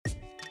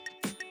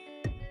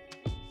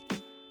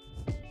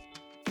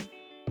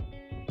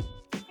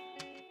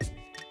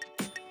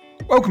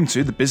Welcome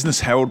to the Business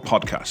Herald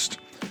podcast.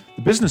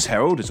 The Business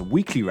Herald is a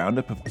weekly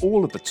roundup of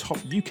all of the top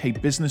UK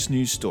business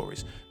news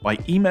stories by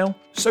email,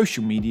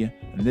 social media,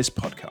 and this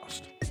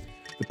podcast.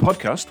 The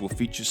podcast will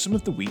feature some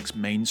of the week's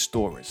main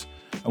stories,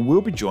 and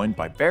we'll be joined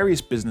by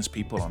various business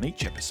people on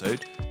each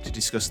episode to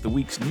discuss the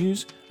week's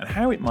news and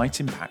how it might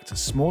impact a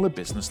smaller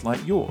business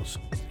like yours.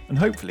 And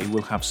hopefully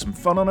we'll have some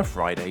fun on a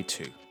Friday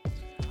too.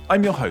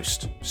 I'm your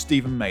host,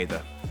 Stephen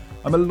Mather.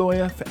 I'm a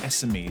lawyer for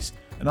SMEs,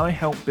 and I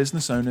help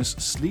business owners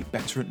sleep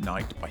better at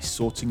night by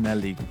sorting their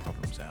legal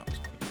problems out.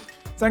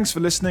 Thanks for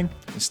listening,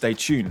 and stay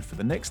tuned for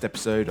the next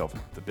episode of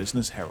The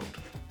Business Herald.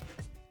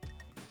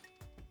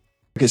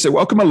 Okay, so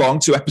welcome along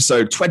to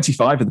episode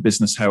 25 of the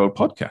Business Herald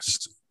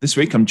podcast. This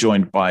week, I'm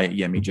joined by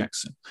Yemi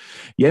Jackson.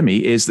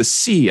 Yemi is the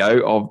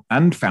CEO of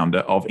and founder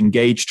of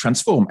Engage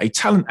Transform, a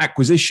talent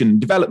acquisition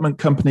development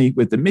company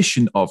with the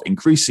mission of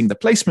increasing the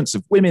placements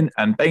of women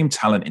and BAME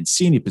talent in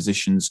senior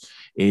positions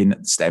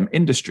in STEM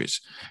industries.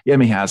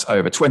 Yemi has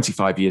over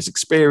 25 years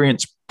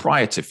experience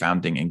prior to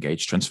founding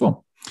Engage Transform.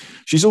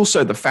 She's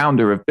also the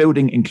founder of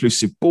Building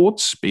Inclusive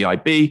Boards,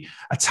 BIB,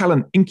 a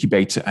talent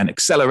incubator and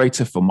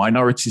accelerator for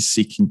minorities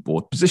seeking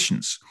board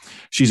positions.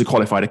 She's a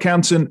qualified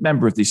accountant,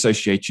 member of the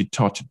Associated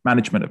Chartered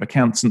Management of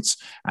Accountants,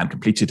 and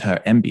completed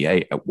her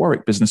MBA at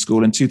Warwick Business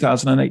School in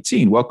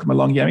 2018. Welcome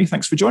along, Yemi.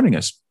 Thanks for joining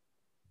us.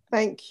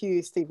 Thank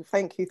you, Steve.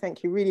 Thank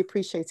you. Really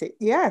appreciate it.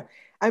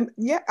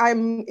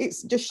 It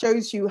just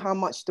shows you how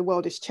much the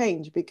world has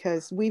changed,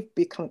 because we've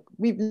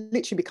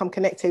literally become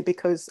connected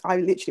because I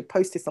literally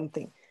posted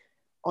something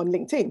on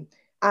LinkedIn.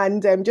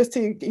 And just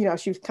to,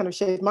 she's kind of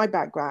shared my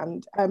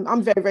background.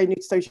 I'm very, very new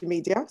to social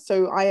media.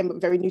 So I am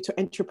very new to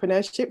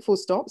entrepreneurship, full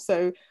stop.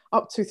 So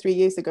up to 3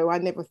 years ago, I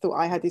never thought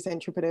I had this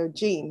entrepreneur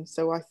gene.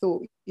 So I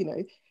thought,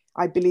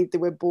 I believed they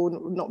were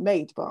born, not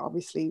made, but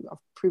obviously I've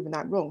proven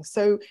that wrong.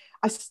 So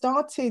I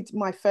started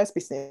my first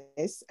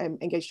business,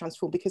 Engage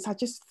Transform, because I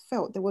just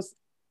felt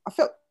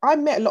I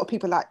met a lot of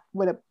people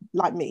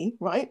like me,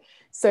 right?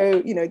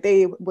 So,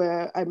 they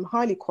were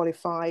highly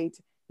qualified,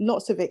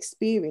 lots of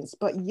experience,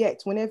 but yet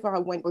whenever I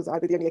went, was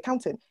either the only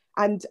accountant,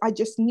 and I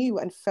just knew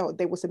and felt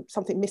there was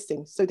something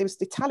missing. So there was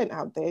the talent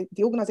out there.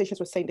 The organizations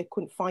were saying they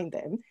couldn't find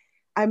them.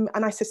 And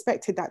I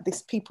suspected that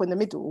these people in the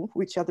middle,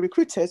 which are the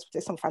recruiters,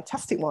 there's some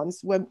fantastic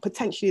ones, were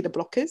potentially the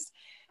blockers.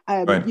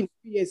 Right. 2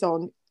 years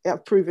on,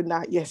 I've proven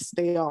that, yes,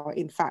 they are,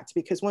 in fact,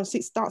 because once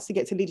it starts to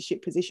get to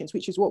leadership positions,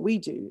 which is what we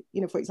do,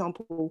 for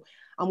example,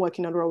 I'm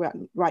working on a role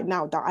right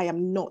now that I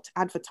am not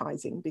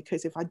advertising,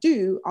 because if I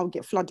do, I'll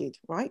get flooded,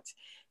 right?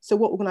 So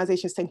what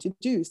organizations tend to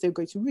do is they'll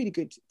go to really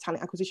good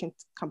talent acquisition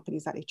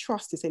companies that they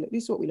trust to say, look,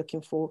 this is what we're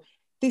looking for.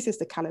 This is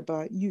the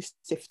caliber, you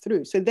sift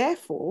through. So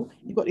therefore,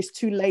 you've got this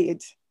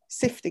two-layered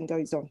sifting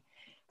goes on.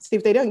 So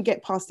if they don't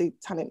get past the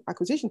talent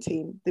acquisition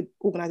team, the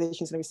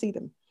organization's going to see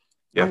them.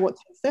 Yeah. And what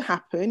tends to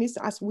happen is,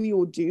 as we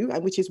all do,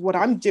 and which is what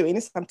I'm doing,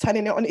 is I'm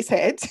turning it on its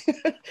head,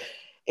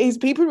 is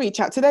people reach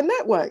out to their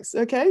networks.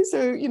 Okay.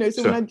 So,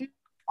 so when I do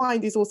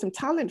find this awesome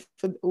talent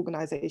for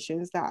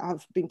organizations that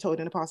have been told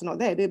in the past are not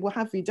there, they will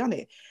have you done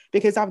it,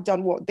 because I've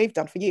done what they've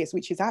done for years,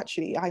 which is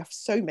actually, I have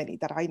so many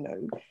that I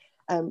know.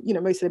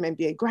 Most of them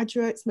MBA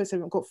graduates, most of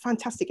them have got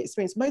fantastic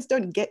experience. Most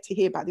don't get to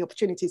hear about the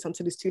opportunities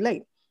until it's too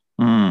late.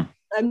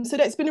 So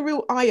that's been a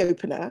real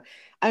eye-opener.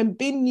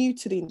 Being new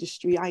to the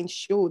industry, I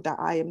ensure that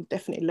I am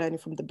definitely learning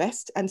from the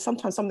best. And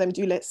sometimes some of them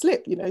do let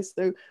slip,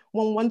 So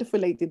one wonderful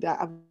lady that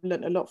I've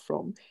learned a lot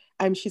from,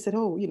 she said,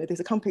 there's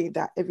a company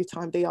that every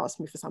time they ask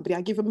me for somebody,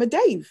 I give them a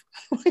Dave.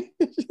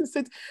 She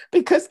said,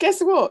 because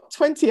guess what?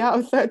 20 out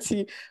of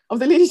 30 of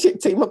the leadership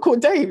team are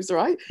called Daves,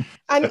 right?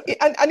 And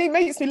it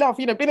makes me laugh.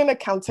 Being an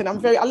accountant, I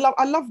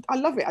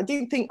love it. I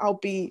didn't think I'll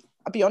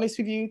be honest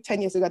with you,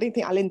 10 years ago, I didn't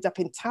think I'll end up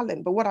in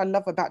talent. But what I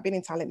love about being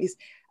in talent is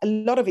a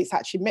lot of it's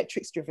actually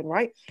metrics driven,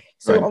 right?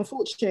 So right.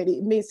 Unfortunately,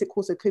 it means it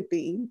also could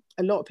be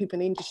a lot of people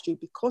in the industry,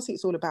 because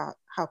it's all about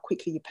how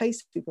quickly you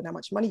place people and how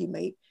much money you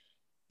make.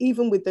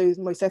 Even with those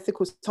most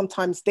ethical,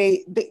 sometimes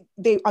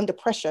they're under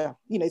pressure,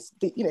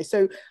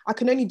 so I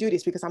can only do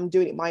this because I'm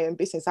doing it my own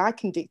business. I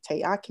can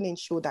dictate, I can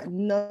ensure that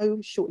no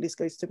shortlist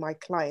goes to my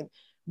client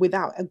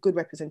without a good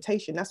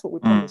representation. That's what we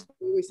promise.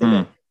 We always say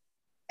that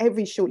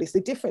every shortlist,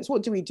 the difference,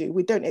 what do?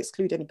 We don't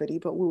exclude anybody,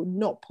 but we will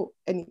not put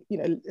any,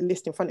 a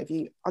list in front of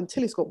you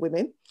until it's got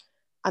women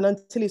and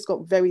until it's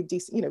got very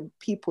decent,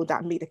 people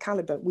that meet the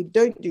caliber. We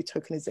don't do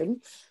tokenism.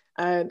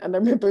 And I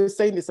remember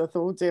saying this, I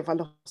thought, oh dear, if I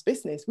lost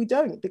business. We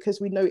don't,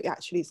 because we know it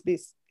actually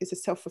is a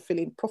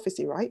self-fulfilling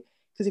prophecy, right?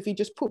 Because if you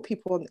just put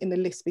people in the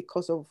list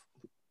because of,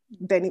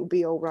 then it will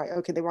be all right.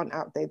 Okay, they run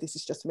out there. This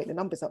is just to make the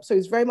numbers up. So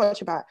it's very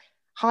much about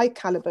high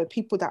caliber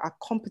people that are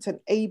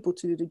competent, able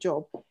to do the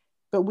job,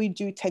 but we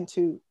do tend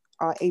to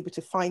are able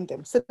to find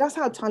them. So that's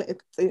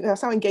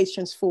how Engage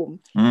Transform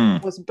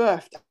was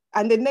birthed.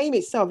 And the name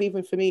itself,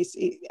 even for me,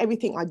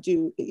 everything I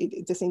do,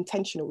 it's just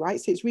intentional,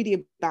 right? So it's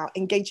really about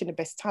engaging the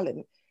best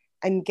talent,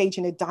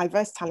 engaging a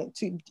diverse talent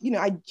to,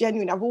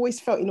 I've always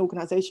felt in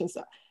organizations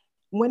that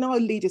when our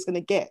leaders going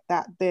to get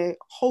that their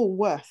whole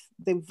worth,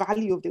 the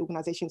value of the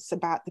organization is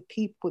about the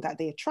people that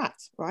they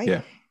attract, right?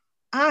 Yeah.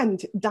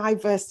 and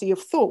diversity of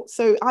thought.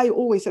 So I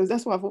always, so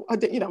that's why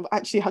I've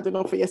actually had an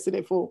offer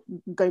yesterday for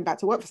going back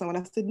to work for someone.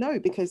 I said no,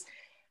 because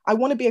I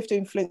want to be able to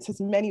influence as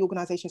many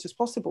organizations as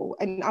possible.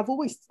 And I've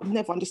always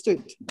never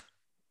understood,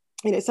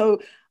 so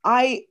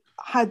I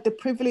had the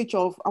privilege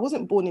of, I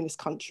wasn't born in this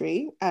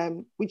country,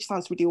 which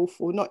sounds really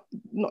awful.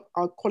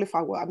 I'll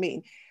qualify what I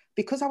mean.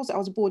 Because I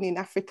was born in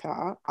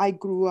Africa, I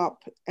grew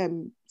up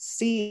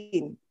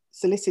seeing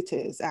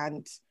solicitors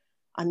and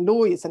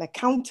lawyers and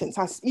accountants,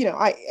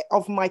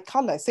 of my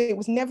color. So it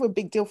was never a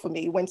big deal for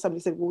me when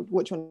somebody said, well,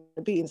 what do you want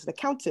to be? As an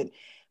accountant.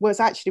 Whereas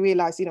I actually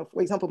realized,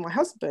 for example, my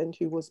husband,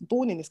 who was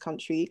born in this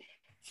country,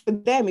 for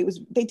them,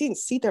 they didn't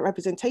see that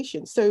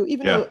representation. So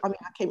even though,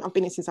 I've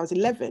been here since I was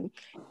 11,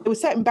 there were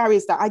certain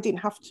barriers that I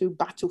didn't have to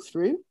battle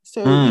through.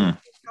 So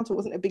accountant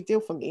wasn't a big deal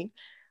for me.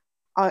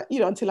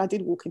 Until I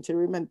did walk into the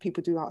room and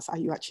people do ask, are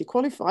you actually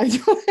qualified?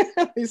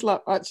 It's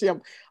like, actually,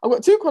 I've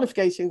got 2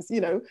 qualifications.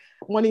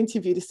 One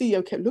interview, the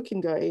CEO kept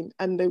going,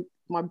 and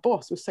my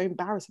boss was so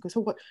embarrassed because,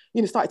 what,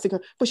 started to go,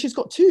 but she's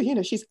got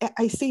 2, she's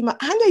ACMA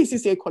and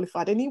ACCA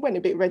qualified. And he went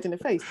a bit red in the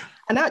face.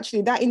 And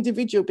actually, that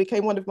individual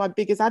became one of my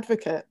biggest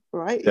advocates,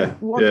 right? Yeah.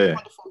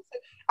 Wonderful. So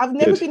I've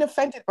never been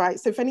offended by it.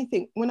 So if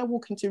anything, when I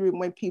walk into a room,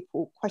 when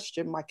people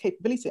question my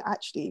capability,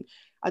 actually,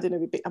 I don't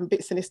know, I'm a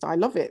bit sinister. I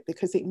love it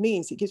because it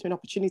gives me an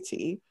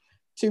opportunity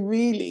to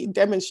really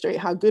demonstrate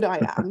how good I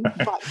am.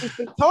 But it's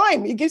the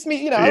time, it gives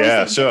me,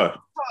 time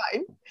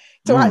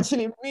to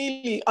actually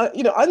really,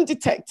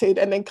 undetected,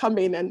 and then come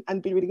in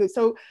and be really good.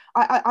 So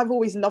I've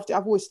always loved it.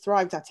 I've always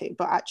thrived at it.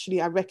 But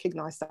actually, I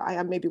recognize that I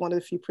am maybe one of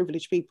the few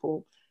privileged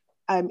people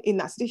in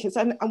that situation.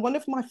 So, and one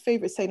of my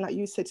favorite saying, like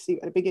you said, Steve,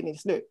 at the beginning,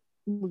 is, look,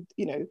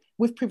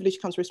 with privilege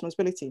comes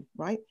responsibility,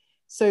 right?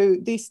 So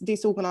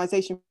this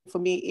organization for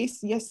me is,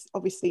 yes,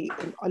 obviously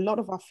a lot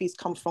of our fees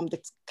come from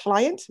the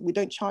client. We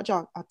don't charge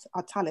our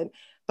talent,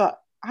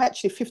 but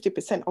actually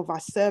 50% of our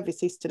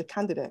service is to the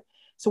candidate.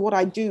 So what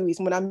I do is,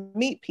 when I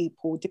meet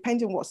people,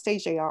 depending on what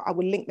stage they are, I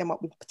will link them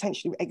up with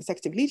potentially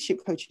executive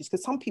leadership coaches,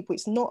 because some people,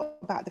 it's not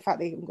about the fact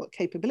they haven't got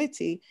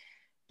capability,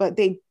 but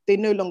they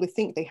no longer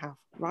think they have,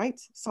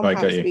 right?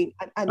 Somehow it's been,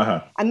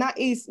 and that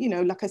is,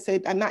 like I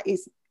said, and that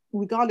is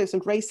regardless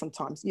of race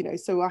sometimes,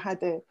 So I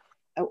had a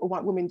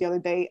white woman the other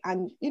day,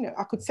 and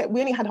I could say,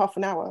 we only had half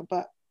an hour,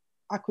 but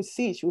I could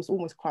see she was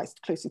almost quite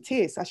close to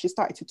tears as she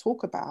started to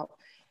talk about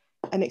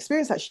an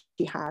experience that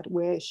she had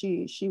where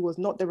she was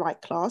not the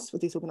right class for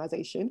this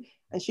organization,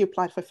 and she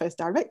applied for first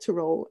director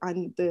role,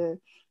 and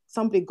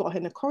somebody got her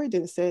in the corridor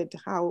and said,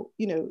 how,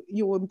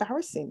 you're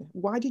embarrassing.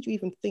 Why did you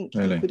even think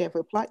you could ever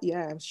apply?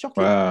 Yeah, it was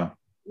shocking. Wow.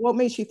 What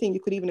makes you think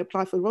you could even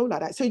apply for a role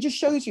like that? So it just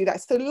shows you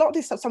that. So a lot of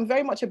this stuff, so I'm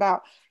very much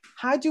about,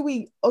 how do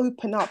we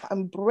open up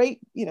and break,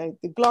 the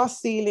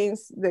glass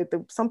ceilings,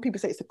 some people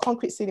say it's a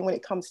concrete ceiling when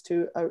it comes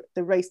to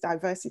the race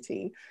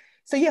diversity.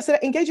 So yeah, so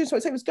that engagement, so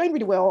it was going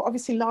really well.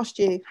 Obviously last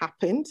year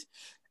happened.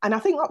 And I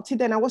think up to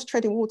then I was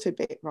treading water a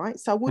bit, right?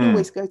 So I would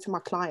always go to my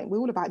client, we're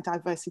all about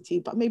diversity,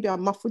 but maybe I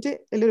muffled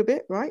it a little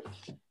bit, right?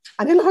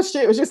 And then last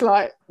year it was just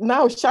like,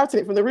 now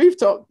shouting it from the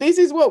rooftop, this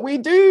is what we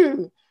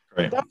do.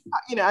 Right.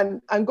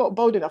 And got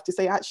bold enough to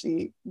say,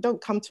 actually,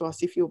 don't come to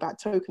us if you're about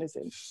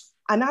tokenism.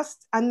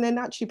 And then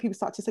actually people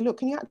start to say, look,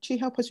 can you actually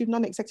help us with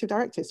non-executive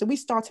directors? So we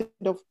started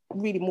off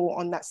really more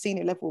on that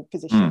senior level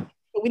position,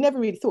 but we never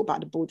really thought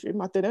about the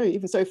boardroom. I don't know,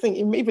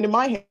 even in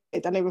my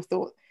head, I never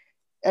thought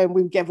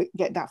we'd get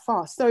that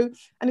far. So, and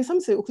then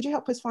someone said, well, could you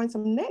help us find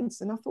some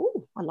NEDs? And I thought,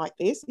 oh, I like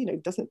this.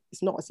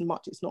 It's not as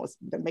much,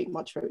 don't make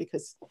much for it,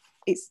 because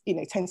it's,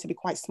 tends to be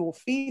quite small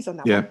fees on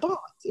that one, but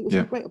it was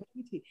a great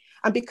opportunity.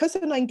 And because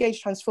of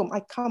Engage Transform,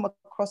 I come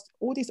across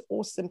all this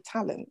awesome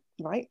talent,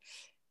 right?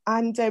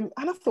 And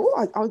I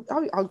thought,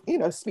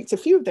 I'll speak to a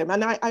few of them.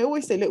 And I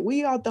always say, look,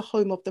 we are the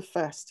home of the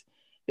first,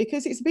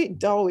 because it's a bit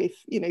dull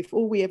if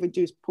all we ever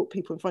do is put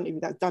people in front of you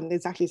that's done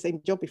exactly the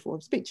same job before.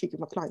 I'm a bit cheeky with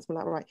my clients, but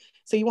like, right.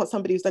 So you want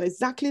somebody who's done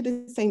exactly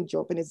the same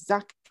job and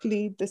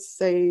exactly the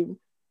same.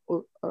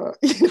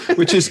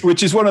 which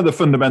is one of the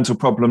fundamental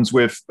problems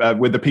with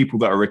the people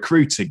that are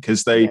recruiting,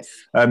 because they're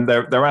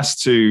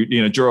asked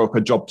to draw up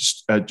a job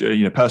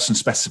person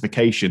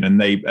specification, and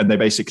they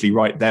basically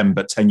write them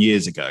but 10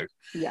 years ago.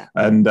 Yeah.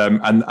 And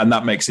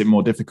that makes it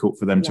more difficult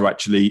for them to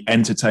actually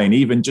entertain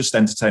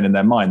in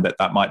their mind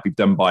that might be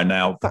done by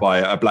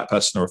a black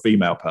person or a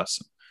female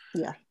person.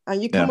 Yeah.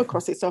 And you come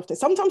across it so often.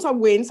 Sometimes I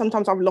win,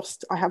 sometimes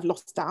I have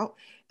lost out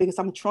because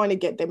I'm trying to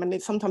get them,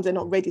 and sometimes they're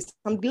not ready. So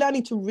I'm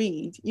learning to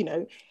read,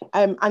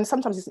 and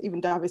sometimes it's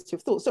even diversity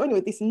of thought. So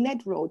anyway, this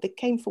NED role, they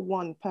came for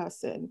one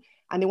person,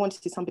 and they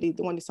wanted somebody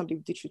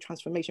with digital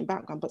transformation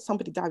background, but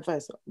somebody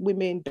diverse,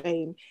 women,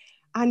 BAME.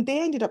 And they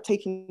ended up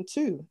taking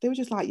 2. They were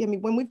just like,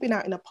 when we've been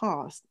out in the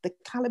past, the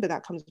caliber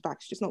that comes back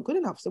is just not good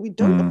enough. So we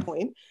don't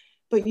appoint,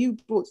 but you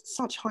brought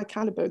such high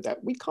caliber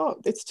that we can't,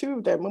 it's 2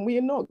 of them, and we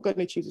are not going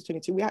to choose a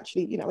 22. We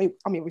actually,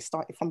 we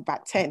started from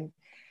about 10.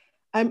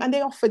 And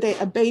they offered a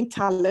BAME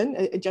talent,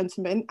 a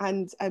gentleman,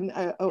 and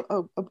a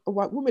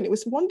white woman. It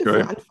was wonderful.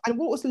 And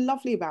what was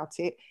lovely about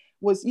it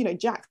was,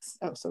 Jax,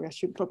 oh, sorry, I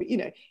should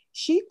probably,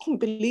 she couldn't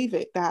believe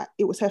it that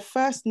it was her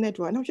first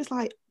NEDRA. And I was just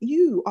like,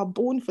 you are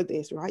born for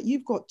this, right?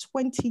 You've got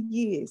 20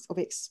 years of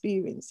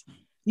experience.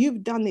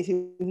 You've done this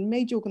in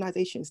major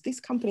organizations. This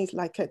company is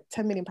like a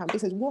 10 million pound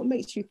business. What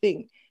makes you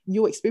think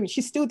your experience?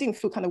 She still didn't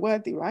feel kind of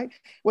worthy, right?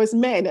 Whereas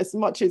men, as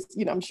much as,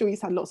 I'm sure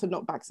he's had lots of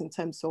knockbacks in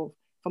terms of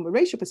from a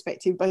racial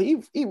perspective, but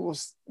he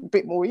was a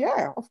bit more,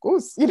 yeah, of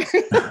course,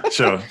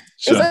 Sure.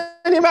 It's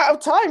only a matter of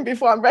time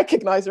before I'm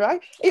recognized,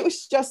 right? It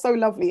was just so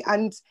lovely.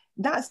 And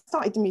that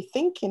started me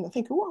thinking,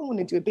 oh, I want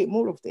to do a bit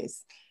more of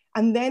this.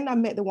 And then I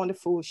met the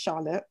wonderful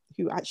Charlotte,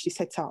 who actually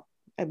set up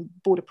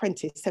Board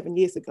Apprentice 7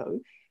 years ago.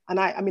 And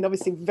I mean,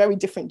 obviously very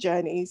different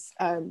journeys,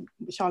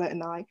 Charlotte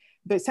and I,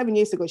 but 7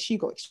 years ago, she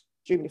got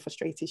extremely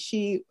frustrated.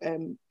 She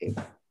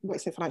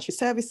works in financial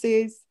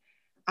services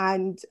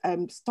and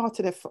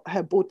started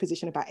her board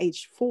position about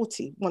age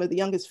 40, one of the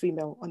youngest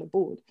female on the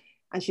board.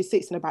 And she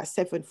sits in about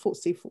 7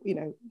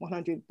 FTSE,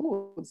 100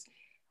 boards.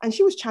 And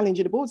she was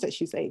challenging the boards that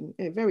she's in,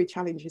 very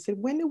challenging. She said,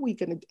 when are we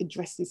going to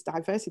address this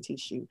diversity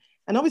issue?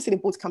 And obviously the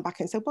boards come back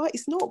and say, but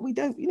it's not,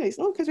 it's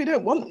not because we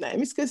don't want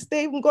them, it's because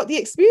they haven't got the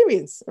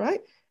experience,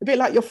 right? A bit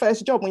like your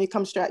first job when you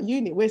come straight out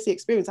uni, where's the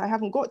experience? I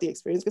haven't got the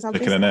experience because I'm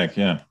chicken and egg,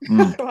 yeah.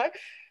 Right?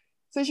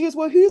 So she goes,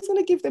 well, who's going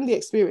to give them the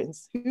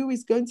experience? Who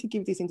is going to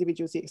give these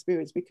individuals the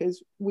experience?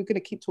 Because we're going to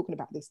keep talking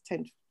about this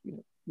 10,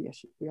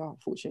 yes, we are,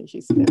 unfortunately.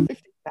 She's 15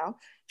 now,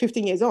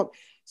 15 years old.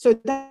 So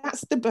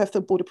that's the birth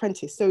of Board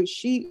Apprentice. So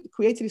she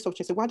created this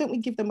opportunity. So why don't we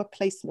give them a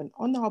placement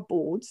on our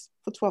boards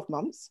for 12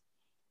 months?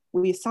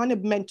 We assign a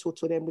mentor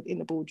to them within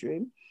the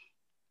boardroom.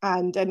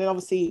 And then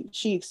obviously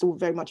she's still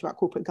very much about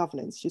corporate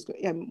governance. She's got,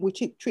 we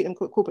treat them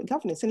corporate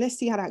governance, and let's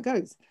see how that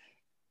goes.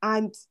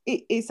 And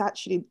it is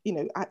actually,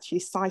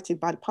 actually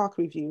cited by the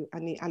Parker Review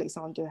and the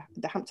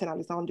Hampton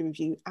Alexander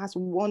Review as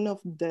one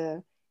of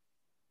the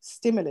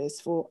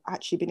stimulus for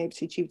actually being able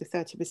to achieve the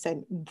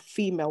 30%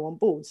 female on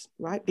boards,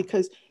 right?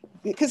 Because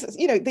they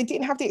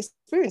didn't have the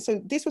experience.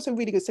 So this was a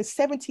really good. So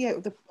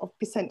 78%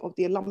 of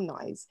the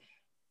alumni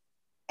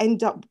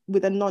end up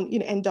with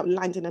end up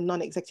landing a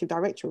non-executive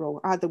director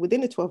role, either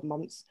within the 12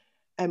 months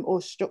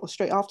or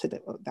straight after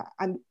that.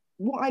 And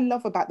what I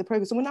love about the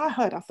program, so when I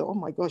heard, I thought, oh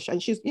my gosh,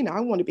 and she's, I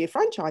want to be a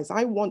franchise.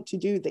 I want to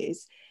do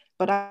this,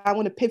 but I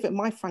want to pivot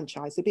my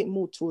franchise a bit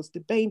more towards the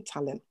Bain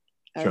talent.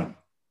 Sure.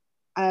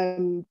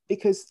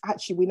 Because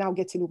actually we now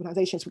get in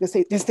organizations because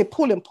there's the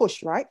pull and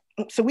push, right?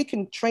 So we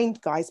can train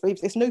guys, but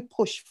if there's no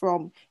push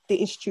from the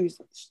institute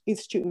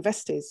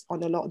investors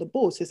on a lot of the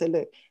boards to say,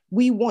 look,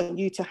 we want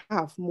you to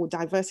have more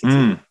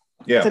diversity.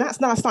 Yeah. So that's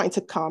now starting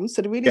to come.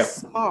 So the really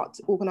smart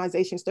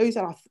organizations, those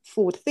that are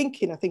forward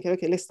thinking, are thinking,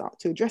 okay, let's start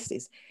to address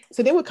this.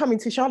 So they were coming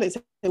to Charlotte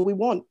and saying, we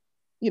want,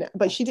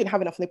 but she didn't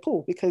have enough in the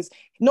pool, because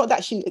not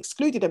that she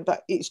excluded them,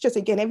 but it's just,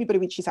 again, everybody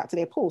reaches out to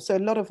their pool. So a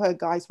lot of her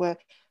guys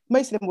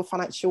most of them were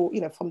financial,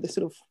 from the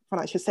sort of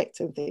financial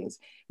sector and things.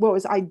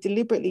 Whereas I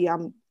deliberately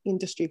am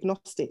industry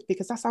agnostic,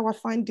 because that's how I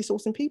find these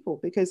awesome people.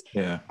 Because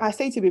I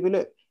say to people,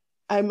 look,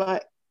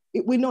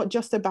 we're not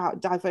just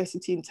about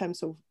diversity in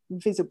terms of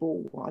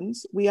visible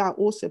ones. We are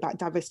also about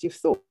diversity of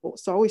thought.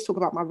 So I always talk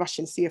about my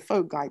Russian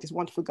CFO guy, this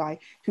wonderful guy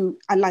who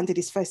I landed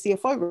his first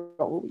CFO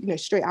role,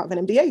 straight out of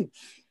an MBA.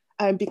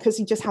 Because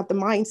he just had the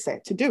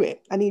mindset to do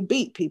it. And he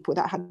beat people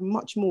that had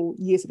much more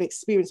years of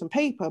experience on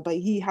paper, but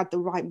he had the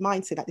right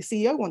mindset that the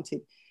CEO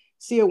wanted.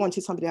 CEO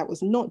wanted somebody that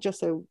was not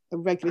just a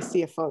regular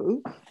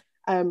CFO,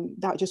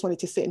 that just wanted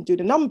to sit and do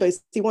the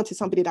numbers. He wanted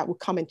somebody that would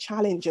come and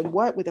challenge and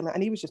work with him.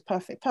 And he was just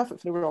perfect for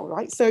the role,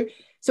 right? So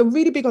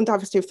really big on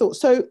diversity of thought.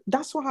 So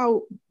that's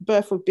how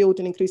birth of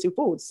Build an Inclusive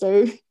Board.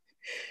 So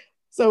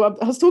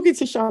I was talking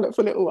to Charlotte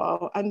for a little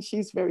while, and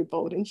she's very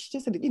bold, and she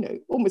just said,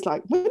 almost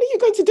like, when are you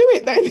going to do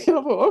it then? I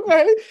thought,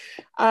 okay.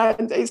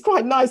 And it's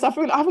quite nice. I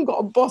feel I haven't got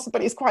a boss,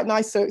 but it's quite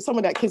nice. So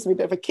someone that gives me a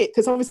bit of a kick,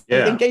 because obviously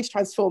Engage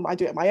Transform, I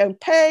do it at my own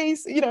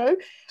pace,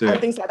 and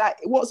things like that.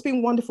 What's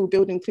been wonderful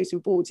building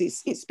inclusive boards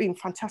is it's been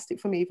fantastic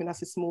for me, even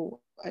as a small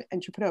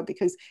entrepreneur,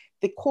 because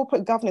the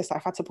corporate governance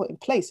I've had to put in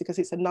place, because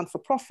it's a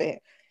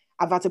non-for-profit,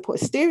 I've had to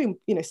put a steering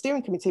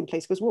committee in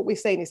place, because what we're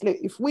saying is, look,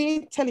 if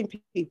we're telling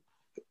people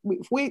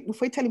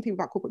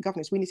about corporate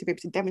governance, we need to be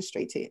able to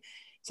demonstrate it.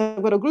 So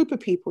I've got a group of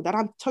people that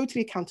I'm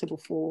totally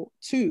accountable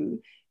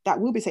to that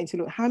will be saying to,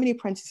 look, how many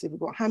apprentices have we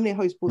got? How many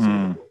host boards have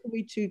we got? What can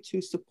we do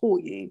to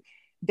support you?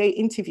 They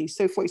interview.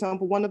 So for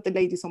example, one of the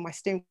ladies on my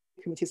steering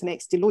committee is an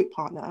ex-Deloitte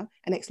partner,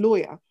 an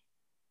ex-lawyer,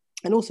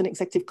 and also an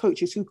executive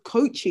coach who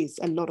coaches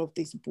a lot of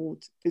these board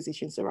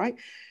positions, all right?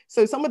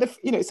 So some of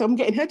the, so I'm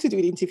getting her to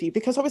do the interview,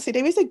 because obviously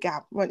there is a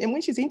gap, right? And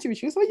when she's interviewed,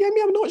 she was like,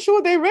 Yemi, I'm not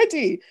sure they're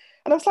ready.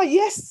 And I was like,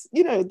 yes,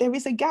 there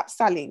is a gap,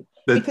 Sally.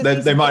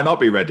 They might not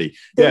be ready.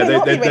 They're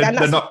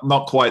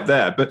not quite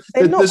there. But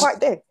they're not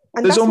quite there.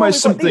 And there's almost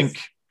something...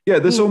 Yeah,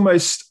 there's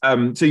almost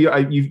so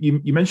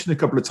you mentioned a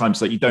couple of times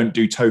that you don't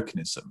do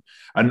tokenism,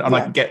 and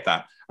I get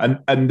that,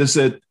 and there's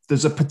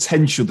a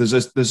potential, there's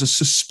a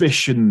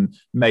suspicion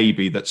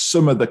maybe that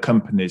some of the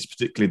companies,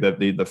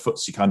 particularly the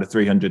FTSE kind of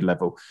 300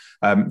 level,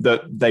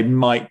 that they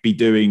might be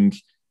doing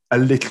a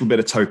little bit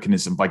of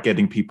tokenism by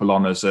getting people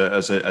on as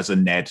a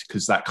NED,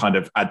 because that kind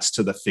of adds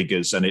to the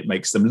figures and it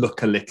makes them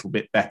look a little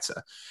bit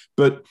better.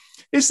 But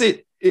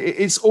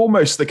it's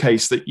almost the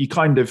case that you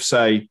kind of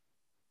say,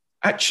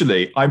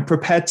 actually, I'm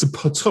prepared to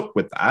put up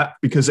with that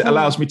because it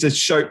allows me to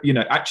show,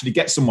 actually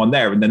get someone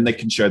there and then they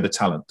can show the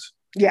talent.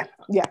 Yeah.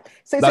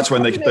 So that's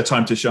when the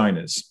time to shine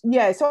is.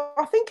 Yeah. So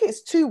I think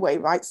it's two-way,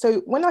 right?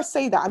 So when I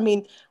say that, I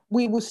mean,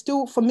 we will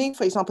still, for me,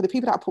 for example, the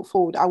people that I put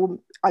forward,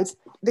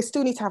 they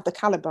still need to have the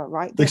caliber,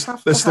 right? They're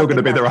still going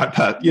to be the right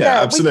person.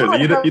 Yeah,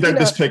 absolutely. You don't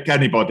just pick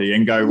anybody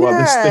and go, well,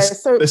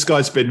 this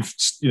guy's been,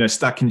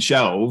 stacking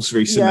shelves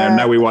recently, and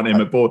now we want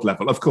him at board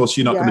level. Of course,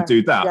 you're not going to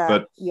do that,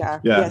 but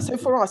yeah. So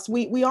for us,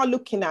 we are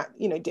looking at,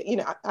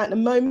 at the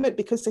moment,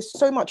 because there's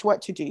so much work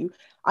to do,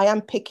 I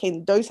am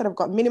picking those that have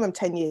got minimum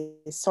 10 years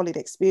solid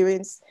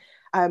experience.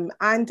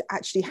 And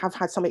actually have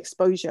had some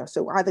exposure.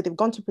 So either they've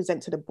gone to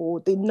present to the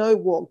board, they know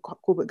what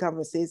corporate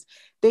governance is,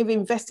 they've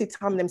invested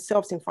time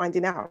themselves in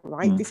finding out,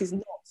 right? This is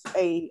not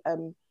a,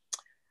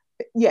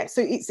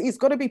 so it's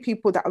got to be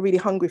people that are really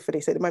hungry for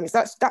this at the moment.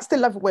 So that's the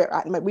level we're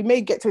at. We may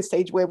get to a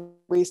stage where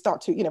we start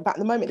to, but at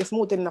the moment, there's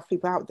more than enough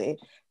people out there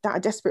that are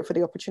desperate for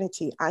the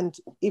opportunity. And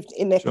if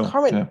in their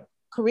current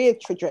career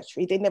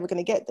trajectory, they're never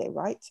going to get there,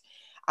 right?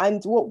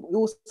 And what we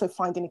also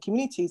find in the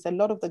community is a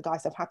lot of the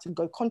guys have had to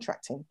go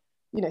contracting.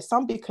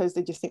 Some because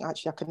they just think,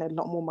 actually, I can earn a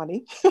lot more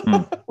money,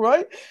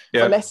 right?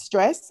 For less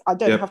stress. I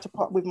don't have to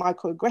part with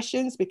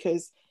microaggressions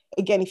because,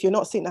 again, if you're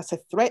not seen as a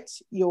threat,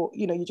 you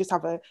just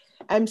have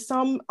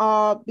some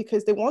are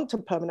because they want a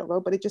permanent role,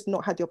 but they just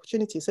not had the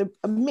opportunity. So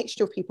a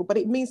mixture of people, but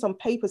it means on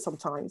paper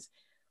sometimes,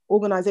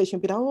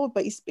 organization be like,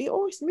 but it's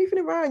moving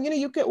around.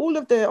 You get all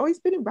of he's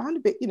been around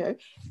a bit,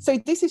 So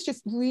this is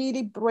just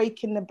really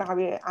breaking the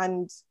barrier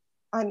and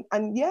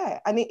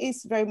it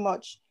is very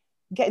much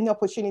getting the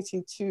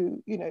opportunity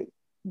to,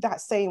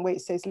 that saying where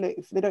it says, look,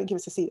 if they don't give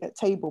us a seat at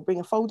table, bring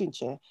a folding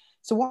chair.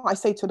 So what I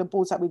say to the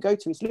boards that we go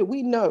to is, look,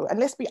 we know,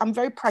 and I'm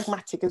very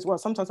pragmatic as well.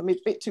 Sometimes I'm a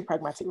bit too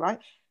pragmatic, right?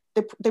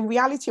 The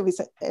reality of it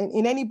is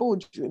in any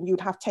boardroom,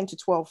 you'd have 10 to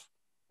 12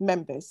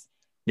 members.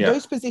 Yeah.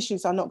 Those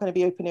positions are not going to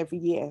be open every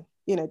year.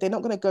 They're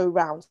not going to go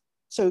round.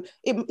 So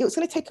it's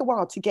going to take a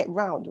while to get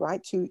round,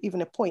 right? To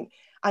even a point.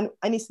 And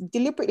it's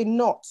deliberately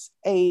not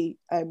a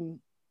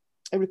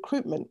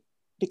recruitment,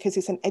 because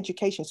it's an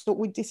education.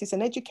 So this is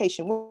an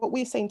education. What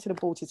we're saying to the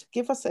board is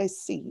give us a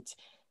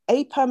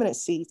permanent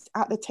seat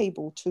at the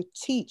table to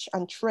teach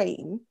and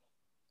train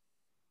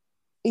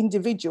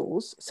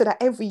individuals so that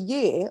every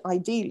year,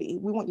 ideally,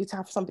 we want you to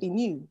have somebody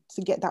new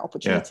to get that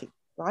opportunity,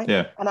 right?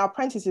 Yeah. And our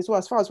apprentices as well,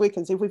 as far as we're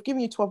concerned, if we've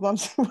given you 12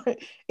 months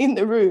in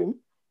the room,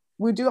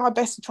 we'll do our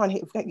best to try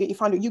and get you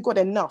find out you've got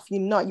enough,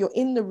 you're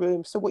in the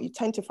room. So what you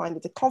tend to find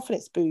is a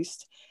confidence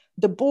boost.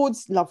 The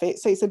boards love it.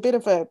 So it's a bit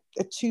of a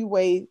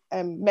two-way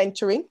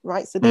mentoring,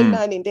 right? So they're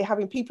learning, they're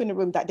having people in the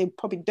room that they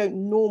probably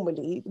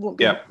won't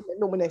be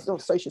normally in a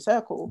social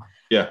circle.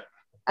 Yeah.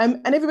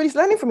 And everybody's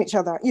learning from each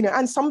other,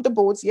 and some of the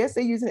boards, yes,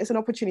 they're using it as an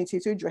opportunity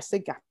to address the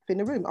gap in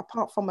the room,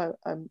 apart from a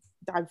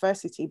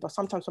diversity, but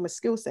sometimes from a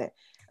skill set.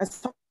 And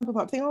some people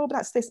might think, but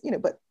that's this,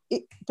 but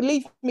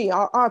believe me,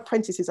 our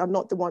apprentices are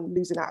not the one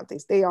losing out of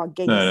this. They are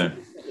gaining. No.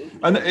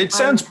 And it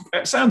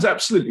sounds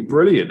absolutely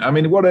brilliant. I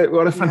mean, what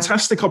a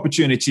fantastic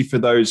opportunity for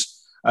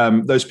those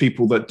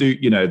people that do,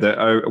 that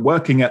are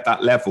working at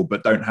that level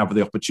but don't have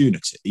the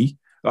opportunity.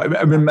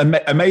 I mean,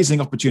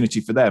 amazing opportunity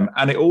for them,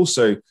 and it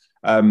also.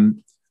 I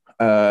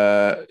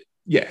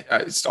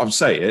would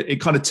say it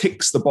kind of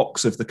ticks the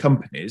box of the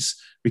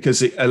companies,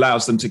 because it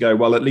allows them to go,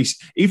 well, at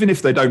least even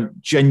if they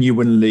don't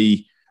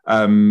genuinely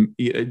want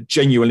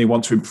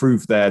to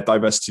improve their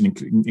diversity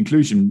and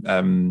inclusion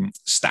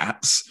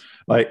stats,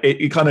 like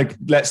it kind of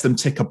lets them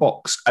tick a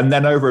box. And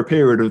then over a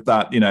period of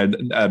that,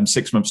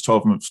 6 months,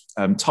 12 months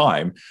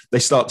time, they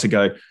start to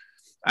go,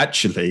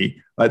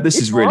 actually, like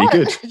this is really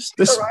good.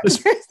 This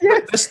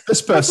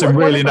person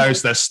really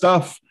knows their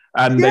stuff.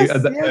 And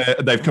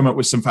they've come up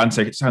with some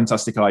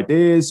fantastic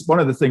ideas. One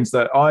of the things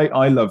that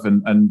I love,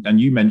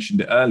 and you mentioned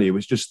it earlier,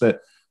 was just that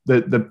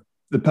the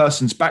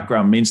person's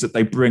background means that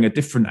they bring a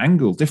different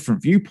angle,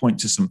 different viewpoint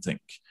to something,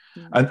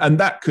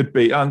 and that could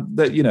be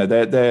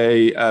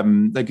they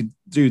could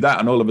do that,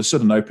 and all of a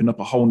sudden open up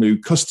a whole new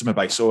customer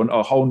base or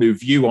a whole new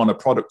view on a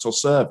product or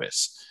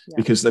service.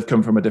 Because they've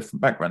come from a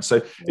different background.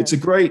 So it's a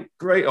great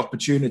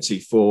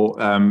opportunity for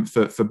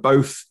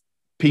both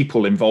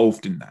people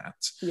involved in that.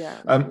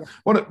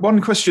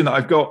 One question that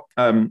I've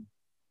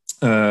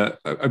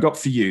got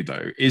for you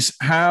though is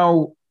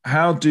how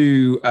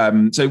do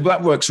so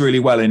that works really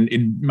well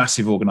in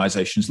massive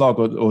organizations, large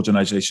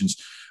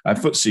organizations,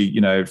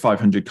 FTSE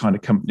 500 kind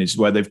of companies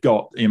where they've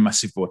got a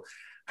massive board.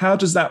 How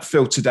does that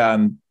filter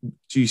down,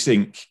 do you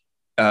think,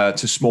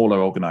 to smaller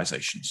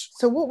organizations?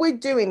 So what we're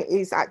doing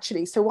is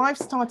actually, so I've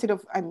started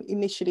off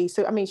initially,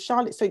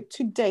 Charlotte, so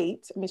to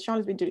date,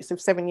 Charlotte's been doing it for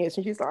 7 years,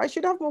 and she's like, I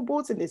should have more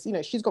boards in this.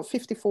 She's got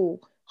 54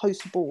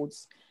 host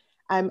boards,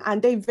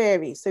 and they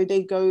vary. So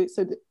they go,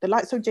 so the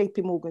likes of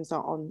JP Morgan's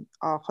are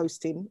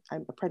hosting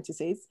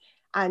apprentices,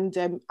 and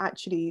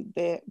actually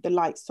the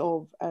likes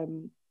of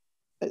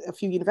a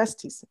few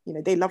universities, you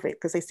know, they love it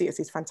because they see it as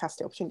this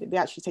fantastic opportunity. They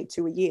actually take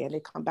 2 a year and they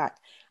come back.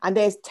 And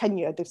there's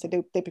tenure. They've said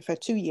they prefer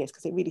 2 years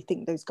because they really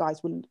think those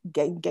guys will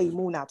gain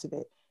more out of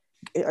it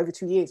over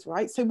 2 years,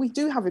 right? So we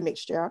do have a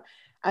mixture.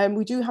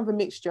 We do have a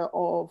mixture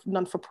of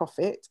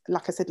non-for-profit,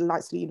 like I said, the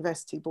likes of the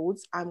university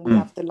boards, and we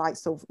have the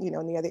likes of, you know,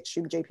 on the other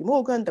extreme, JP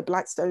Morgan, the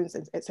Blackstones,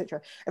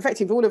 etc.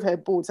 Effectively, all of her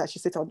boards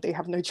actually sit on, they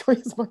have no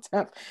choice but to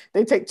have,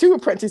 they take 2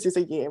 apprentices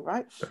a year,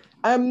 right?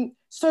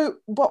 So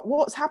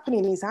what's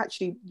happening is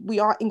actually we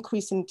are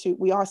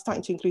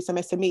starting to include some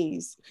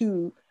SMEs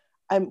who,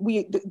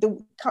 we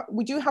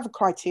do have a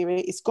criteria.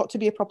 It's got to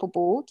be a proper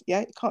board,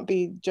 yeah? It can't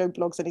be Joe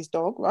Bloggs and his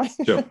dog, right?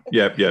 Sure,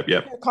 yeah.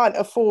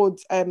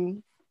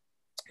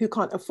 Who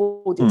can't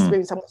afford the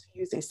experience and want to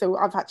use this. So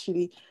I've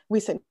actually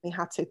recently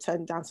had to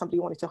turn down somebody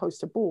who wanted to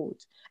host a board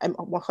and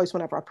host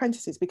one of our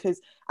apprentices because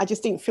I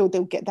just didn't feel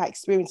they'll get that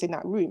experience in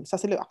that room. So I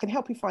said, look, I can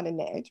help you find a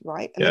ned,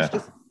 right? And let's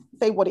just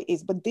say what it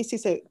is. But this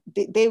is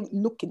they're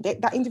looking,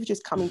 that individual's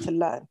coming to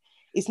learn.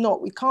 It's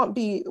not, we can't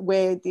be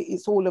where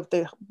it's all of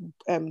the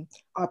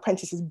our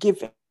apprentices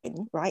given,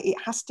 right? It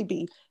has to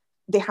be,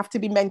 they have to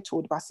be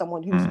mentored by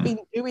someone who's been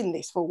doing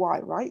this for a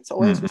while, right?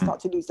 So else we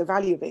start to lose the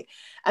value of it.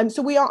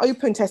 So we are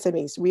open to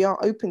SMEs, we are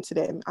open to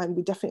them, and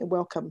we definitely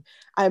welcome.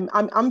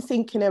 I'm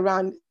thinking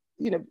around,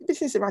 you know,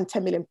 this is around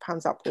 £10 million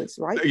upwards,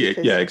 right?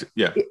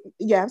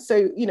 Yeah.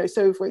 So, you know,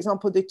 so for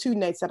example, the 2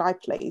 neds that I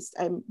placed,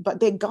 but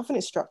their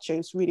governance structure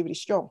is really, really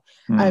strong.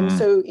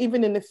 So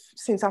even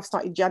since I've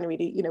started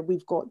January, you know,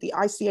 we've got the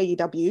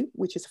ICAEW,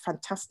 which is a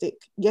fantastic,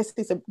 yes,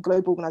 it's a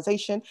global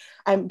organization.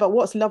 But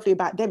what's lovely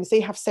about them is they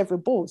have several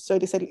boards. So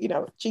they said, you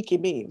know, cheeky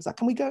me, it was like,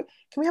 can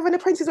we have an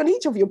apprentice on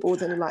each of your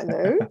boards? And I'm like,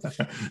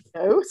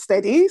 no,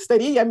 steady.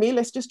 Yeah, me,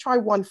 let's just try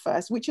one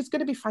first, which is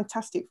going to be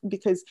fantastic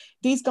because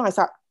these guys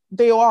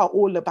they are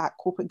all about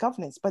corporate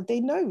governance, but they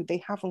know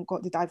they haven't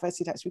got the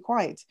diversity that's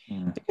required.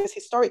 Because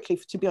historically,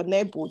 to be on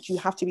their board, you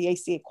have to be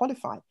ACA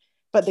qualified.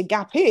 But the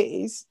gap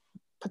is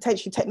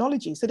potentially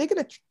technology. So they're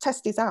going to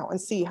test this out and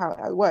see how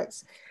it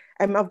works.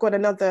 I've got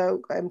another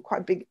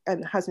quite big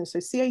housing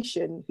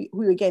association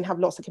who again have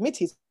lots of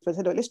committees. But I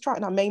said, let's try it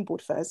on our main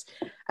board first.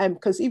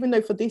 Because even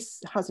though for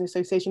this housing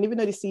association, even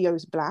though the CEO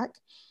is black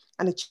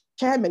and the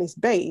chairman is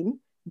BAME,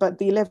 but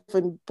the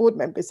 11 board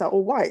members are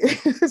all white.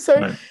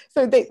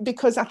 So they,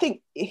 because I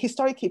think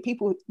historically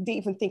people didn't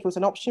even think it was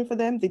an option for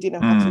them. They didn't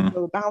know how to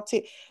go about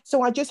it.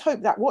 So I just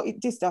hope that what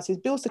this does is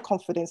builds the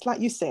confidence. Like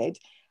you said,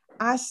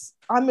 as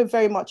I'm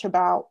very much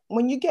about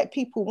when you get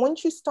people,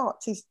 once you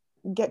start to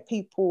get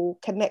people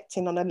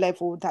connecting on a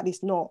level that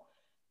is not,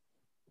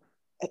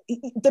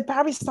 the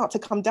barriers start to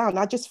come down.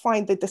 I just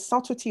find that the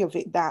subtlety of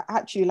it, that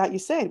actually, like you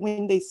said,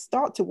 when they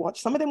start to watch,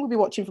 some of them will be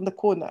watching from the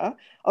corner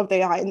of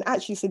their eye and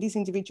actually so these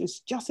individuals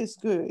just as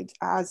good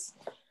as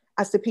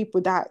the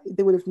people that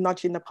they would have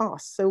nudged in the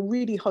past. So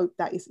really hope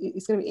that it's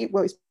going to be,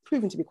 well, it's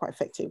proven to be quite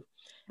effective.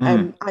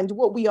 And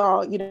what we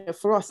are, you know,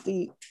 for us,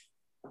 the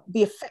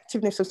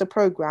effectiveness of the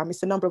program is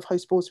the number of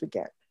host boards we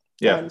get.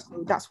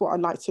 So that's what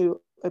I'd like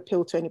to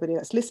appeal to anybody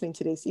that's listening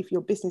to this. If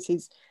your business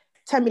is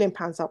 £10 million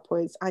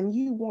upwards and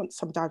you want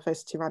some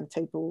diversity around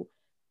the table,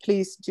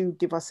 please do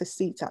give us a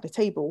seat at the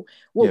table.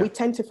 What we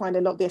tend to find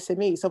a lot of the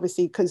SMEs,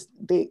 obviously, because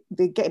they're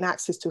getting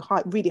access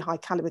to really high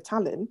caliber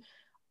talent,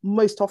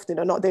 most often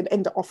or not, they'd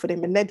end up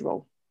offering them a NED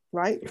role,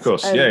 right? Of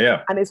course,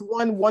 And there's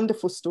one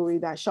wonderful story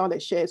that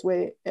Charlotte shares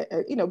where,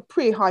 you know,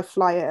 pretty high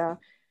flyer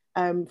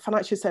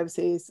financial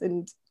services,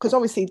 and because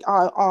obviously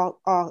our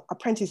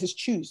apprentices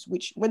choose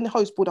which, when the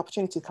host board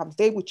opportunity comes,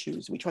 they will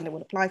choose which one they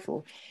want to apply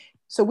for.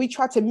 So we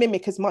try to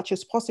mimic as much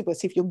as possible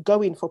as if you're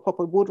going for a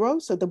proper board role.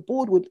 So the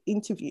board would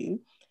interview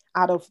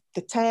out of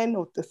the 10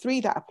 or the 3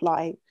 that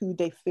apply who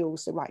they feel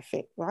is the right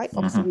fit, right?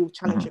 Obviously we'll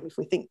challenge them if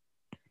we think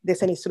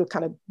there's any sort of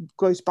kind of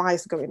gross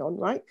bias going on,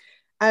 right?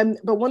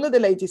 But one of the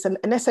ladies, an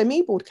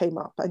SME board came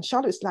up and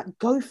Charlotte's like,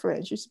 go for it.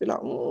 And she used to be like,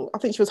 I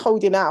think she was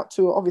holding out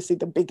to obviously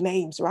the big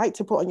names, right,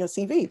 to put on your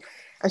CV.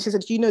 And she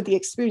said, you know, the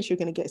experience you're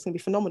going to get is going to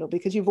be phenomenal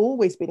because you've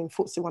always been in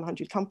FTSE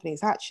 100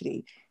 companies.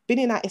 Actually,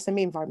 being in that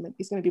SME environment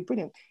is going to be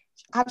brilliant.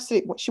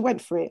 Absolutely, she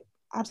went for it.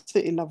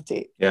 Absolutely loved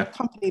it. The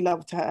company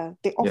loved her.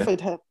 They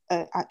offered her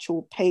an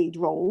actual paid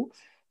role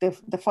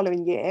the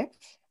following year.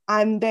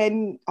 And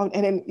then,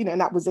 you know,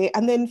 and that was it.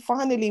 And then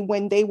finally,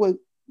 when they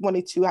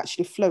wanted to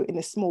actually float in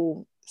a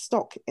small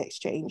stock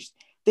exchange,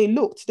 they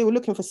were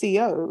looking for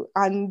CEO,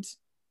 and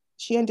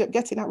she ended up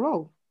getting that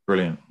role.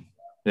 Brilliant.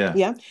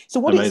 So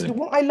what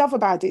I love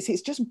about it is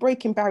it's just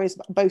breaking barriers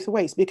both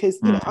ways, because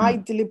you know, I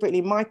deliberately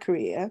in my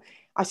career,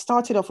 I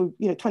started off with,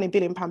 you know, £20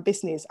 billion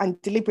business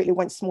and deliberately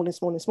went smaller and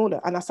smaller and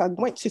smaller. And as I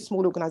went to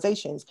small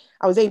organizations,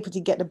 I was able to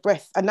get the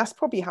breadth, and that's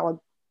probably how I,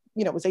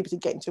 you know, was able to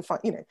get into,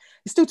 you know,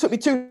 it still took me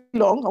too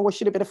long. I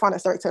should have been a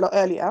finance director a lot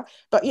earlier,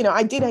 but, you know,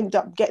 I did end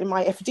up getting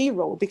my FD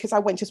role because I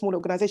went to a small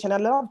organization. I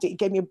loved it. It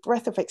gave me a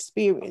breadth of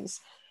experience.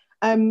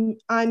 And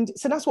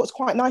so that's what's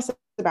quite nice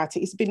about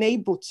it, is being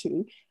able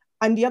to.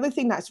 And the other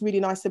thing that's really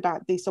nice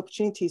about this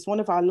opportunity is one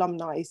of our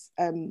alumni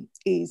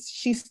is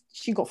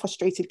she got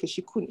frustrated because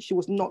she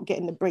was not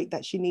getting the break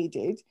that she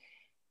needed.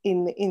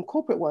 in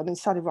corporate world and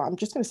decided, right, I'm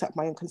just going to set up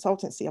my own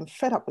consultancy. I'm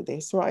fed up with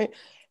this, right?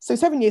 So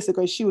 7 years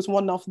ago, she was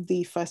one of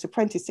the first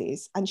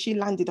apprentices, and she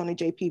landed on a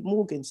JP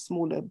Morgan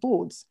smaller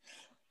boards.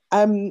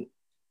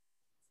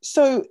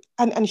 So,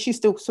 and she's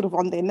still sort of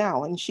on there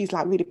now, and she's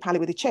like really pally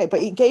with the chair,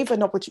 but it gave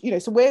an opportunity, you know,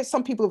 so where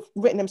some people have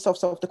written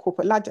themselves off the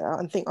corporate ladder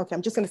and think, okay,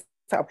 I'm just going to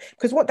set up,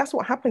 because that's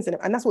what happens in it.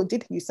 And that's what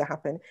did used to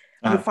happen.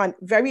 You find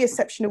very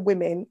exceptional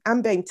women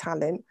and being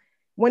talent,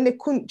 when they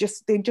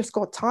just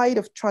got tired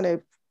of trying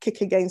to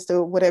kick against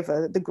the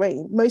whatever, the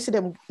grain. Most of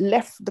them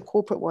left the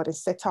corporate world and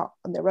set up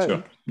on their own.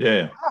 Sure.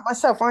 Yeah.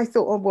 Myself, I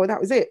thought, oh boy, that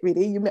was it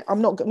really.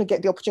 I'm not going to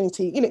get the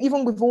opportunity, you know,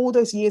 even with all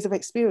those years of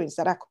experience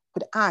that I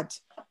could add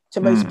to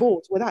most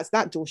boards. Well, that's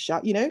that door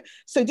shut, you know.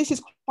 So this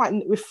is quite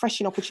a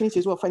refreshing opportunity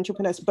as well for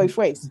entrepreneurs both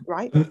ways,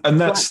 right? And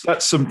that's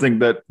something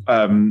that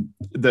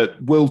that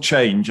will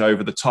change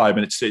over the time,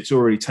 and it's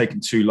already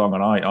taken too long,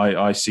 and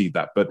I see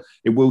that, but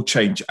it will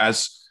change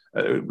as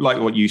like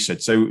what you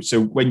said. So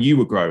when you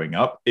were growing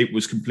up, it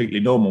was completely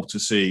normal to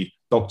see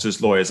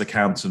doctors, lawyers,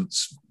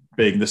 accountants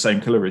being the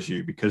same colour as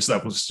you, because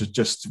that was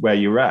just where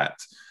you're at.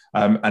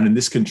 And in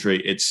this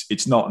country,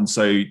 it's not. And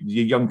so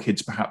your young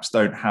kids perhaps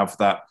don't have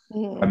that,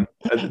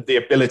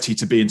 the ability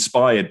to be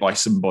inspired by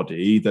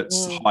somebody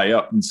that's high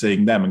up and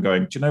seeing them and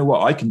going, do you know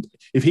what, I can,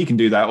 if he can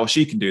do that or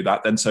she can do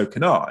that, then so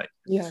can I.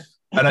 Yeah.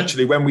 And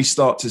actually, when we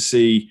start to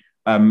see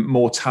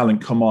more talent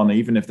come on,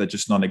 even if they're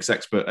just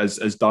non-execs, but as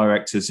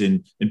directors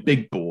in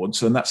big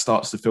boards, and that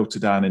starts to filter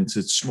down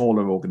into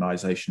smaller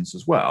organizations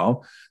as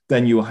well,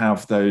 then you'll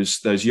have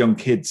those young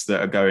kids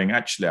that are going,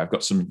 actually, I've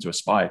got something to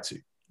aspire to.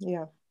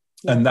 Yeah.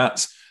 And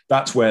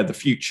that's where the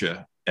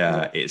future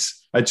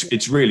is.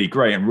 It's really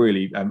great, and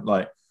really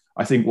like,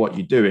 I think what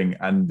you're doing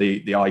and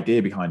the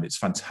idea behind it's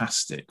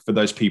fantastic for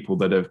those people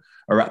that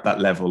are at that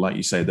level, like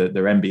you say, that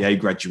they're MBA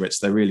graduates.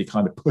 They're really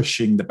kind of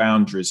pushing the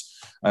boundaries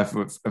of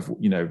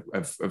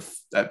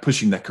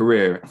pushing their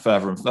career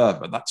further and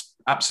further. That's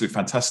absolutely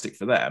fantastic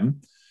for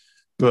them.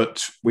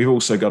 But we've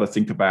also got to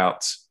think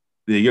about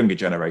the younger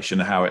generation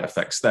and how it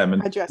affects them.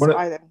 And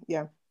by them,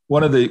 yeah.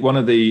 One of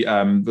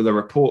the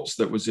reports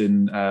that was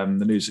in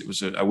the news, it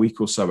was a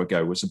week or so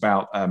ago, was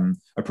about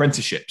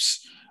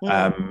apprenticeships.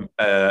 And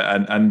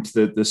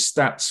the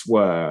stats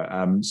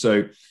were,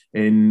 so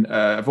in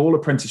of all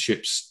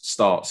apprenticeships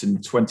starts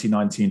in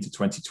 2019 to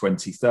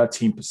 2020,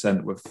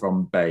 13% were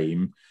from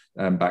BAME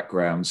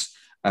backgrounds.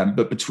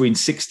 But between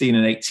 16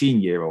 and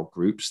 18-year-old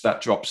groups,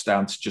 that drops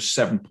down to just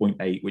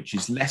 7.8, which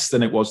is less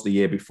than it was the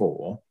year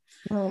before.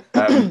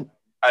 And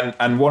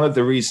one of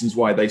the reasons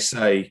why they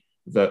say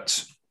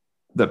that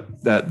the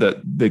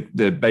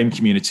BAME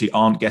community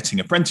aren't getting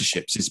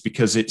apprenticeships is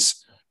because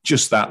it's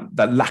just that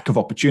lack of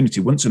opportunity.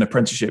 Once an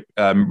apprenticeship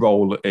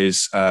role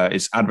is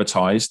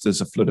advertised,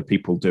 there's a flood of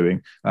people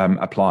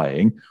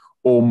applying,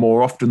 or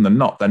more often than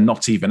not, they're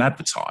not even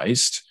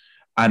advertised.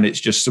 And it's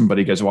just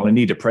somebody goes, well, I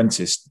need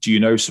apprentice. Do you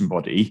know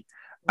somebody?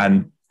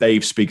 And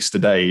Dave speaks to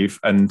Dave,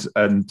 and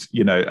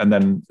you know, and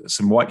then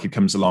some white kid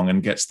comes along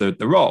and gets the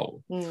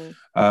role.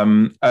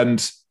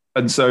 And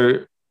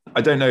so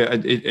I don't know.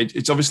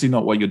 It's obviously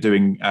not what you're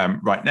doing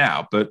right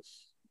now, but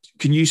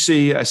can you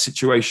see a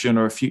situation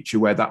or a future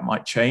where that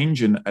might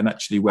change and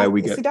actually where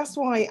we get? See, that's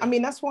why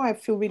I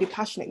feel really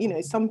passionate. You know,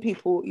 some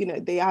people, you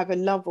know, they either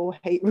love or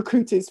hate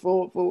recruiters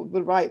for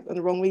the right and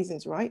the wrong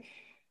reasons, right?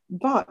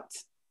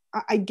 But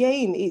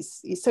again,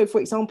 so for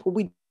example,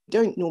 we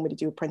don't normally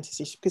do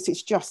apprenticeships because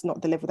it's just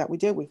not the level that we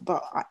deal with.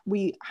 But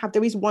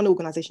there is one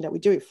organization that we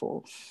do it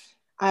for.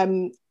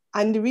 And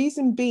the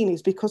reason being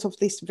is because of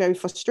this very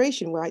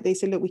frustration, right? They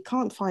say, look, we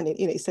can't find it.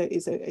 You know,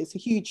 it's a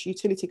huge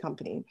utility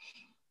company.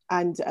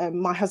 And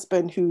my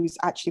husband, who's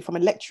actually from a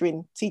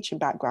lecturing, teaching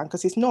background,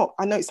 because it's not,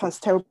 I know it sounds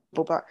terrible,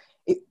 but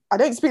I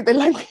don't speak the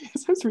language,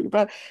 it sounds really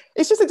bad.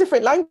 It's just a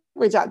different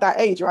language at that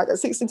age, right? That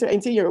 16 to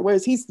 18-year-old,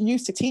 whereas he's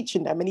used to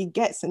teaching them and he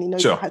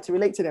knows how to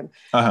relate to them.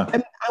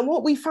 And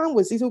what we found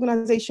was this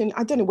organization,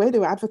 I don't know where they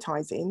were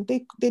advertising,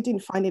 they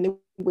didn't find any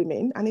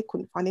women and they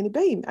couldn't find any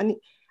BAME.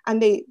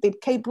 And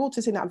they brought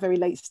us in at a very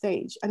late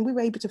stage, and we were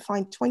able to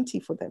find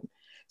 20 for them.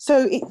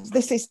 So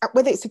this is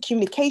whether it's a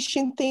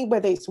communication thing,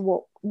 whether it's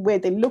where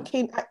they're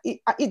looking.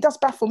 It does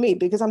baffle me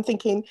because I'm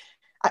thinking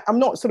I'm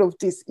not sort of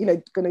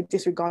going to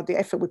disregard the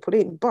effort we put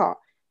in, but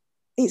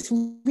it's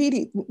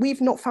really, we've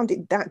not found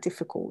it that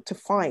difficult to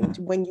find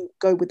when you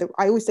go with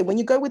I always say when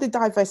you go with a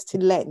diversity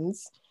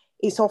lens,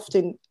 it's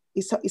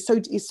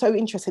so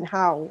interesting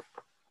how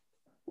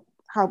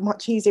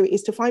much easier it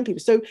is to find people.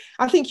 So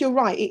I think you're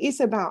right. It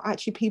is about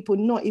actually people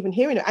not even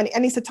hearing it.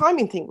 And it's a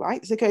timing thing,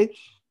 right? It's okay.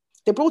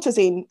 They brought us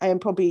in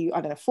probably,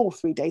 4 or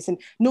 3 days. And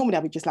normally I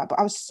would just but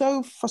I was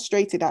so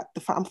frustrated at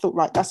the fact, I thought,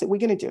 right, that's it, we're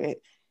going to do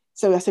it.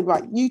 So I said,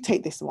 right, you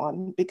take this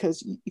one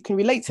because you can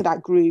relate to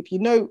that group,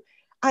 and,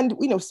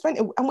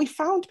 and we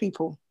found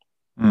people.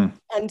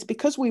 And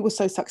because we were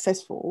so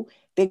successful,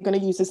 they're going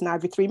to use us now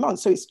every 3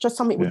 months. So it's just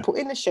something we put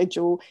in the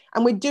schedule,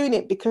 and we're doing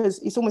it because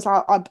it's almost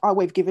our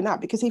way of giving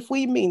up. Because if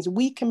we means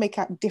we can make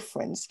a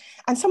difference,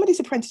 and some of these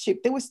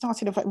apprenticeship, they were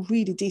starting off at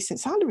really decent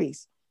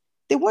salaries.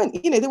 they weren't,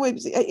 they were,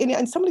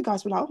 and some of the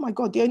guys were like, oh my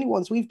God, the only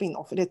ones we've been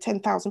offered are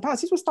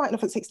 £10,000. These were starting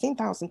off at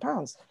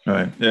 £16,000.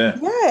 Right. Yeah.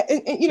 Yeah.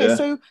 And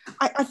so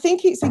I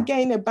think it's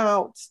again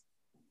about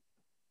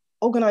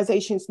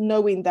organizations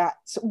knowing that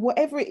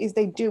whatever it is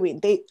they're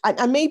doing,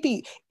 and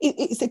maybe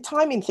it's a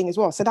timing thing as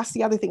well. So that's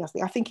the other thing.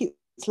 I think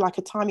it's like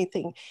a timing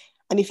thing.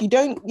 And if you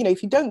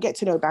don't get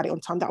to know about it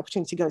on time, that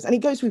opportunity goes. And it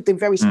goes with the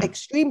very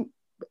extreme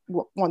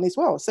one as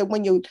well. So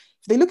if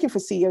they're looking for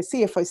CEO,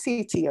 CFO,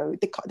 CTO,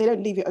 they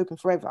don't leave it open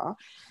forever.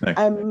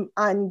 No.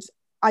 And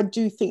I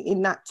do think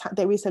in that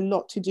there is a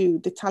lot to do,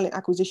 the talent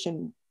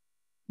acquisition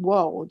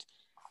world,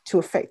 to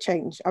affect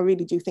change. I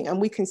really do think. And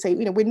we can say,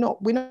 we're not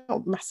a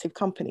massive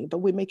company, but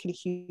we're making a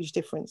huge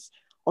difference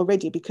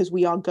already, because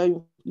we are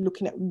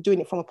looking at doing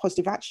it from a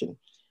positive action.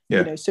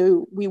 Yeah.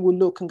 So we will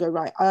look and go,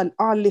 right,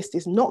 our list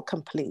is not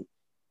complete.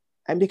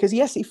 And because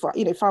yes, if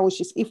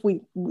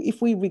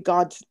we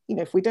regard,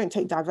 if we don't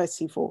take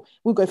diversity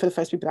we'll go for the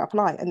first people that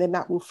apply, and then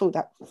that will fill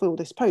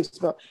this post.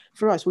 But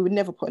for us, we would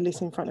never put a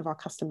list in front of our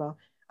customer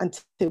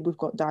until we've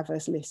got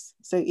diverse lists.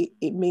 So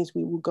it means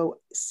we will go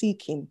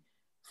seeking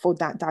for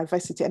that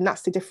diversity, and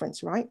that's the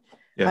difference, right?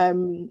 Yeah.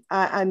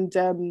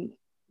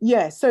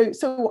 So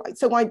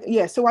I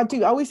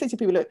always say to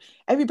people, look,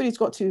 everybody's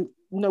got to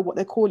know what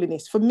their calling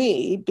is. For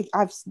me,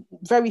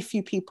 very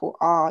few people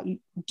are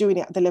doing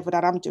it at the level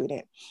that I'm doing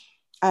it.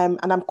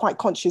 And I'm quite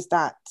conscious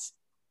that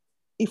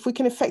if we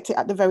can affect it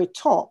at the very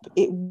top,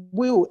 it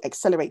will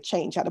accelerate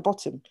change at the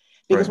bottom.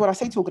 Because what I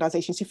say to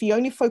organizations, if you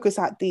only focus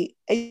at the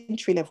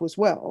entry level as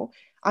well,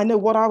 I know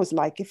what I was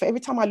like. If every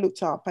time I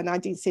looked up and I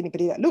didn't see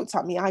anybody that looked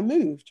at me, I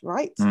moved,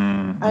 right?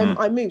 Mm-hmm.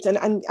 I moved.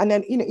 And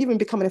then, even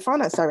becoming a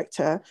finance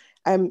director,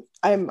 I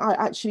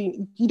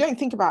actually, you don't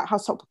think about how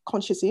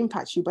subconsciously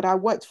impacts you, but I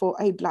worked for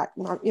a black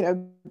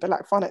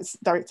finance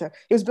director.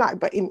 He was black,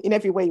 but in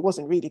every way he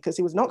wasn't really, because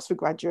he was an Oxford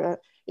graduate,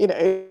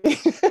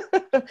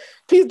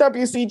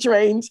 PwC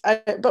trained,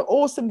 but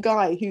awesome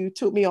guy who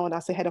took me on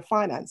as a head of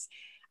finance.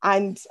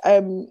 And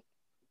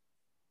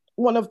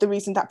one of the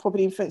reasons that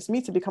probably influenced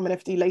me to become an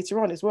FD later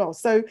on as well.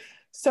 So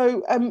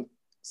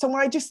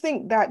I just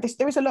think that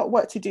there is a lot of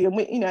work to do,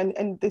 and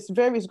and there's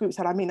various groups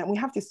that and we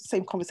have this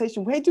same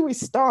conversation. Where do we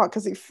start?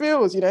 Because it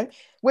feels,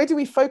 where do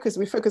we focus?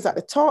 We focus at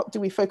the top. Do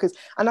we focus?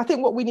 And I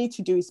think what we need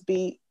to do is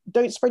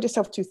don't spread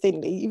yourself too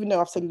thinly. Even though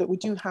I've said, look, we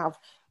do have,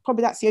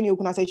 probably that's the only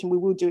organization we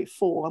will do it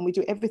for, and we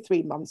do it every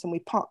 3 months, and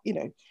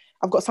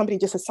I've got somebody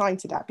just assigned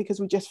to that,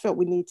 because we just felt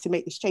we need to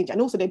make this change. And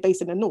also they're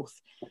based in the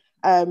North.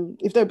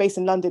 If they're based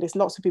in London, there's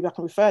lots of people I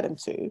can refer them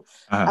to.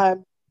 Uh-huh.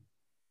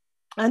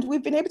 And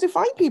we've been able to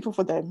find people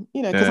for them,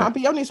 because I'll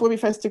be honest, when we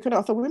first took it,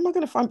 I thought, where am I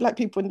going to find black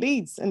people in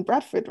Leeds and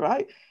Bradford,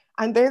 right?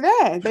 And they're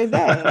there.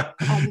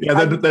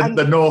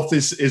 The North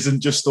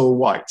isn't just all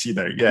white,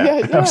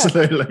 Yeah,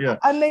 absolutely. Yeah.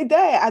 And they're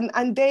there,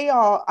 and they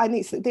are,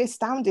 and they're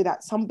astounded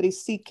at somebody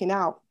seeking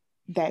out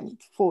them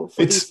for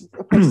these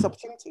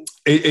opportunities.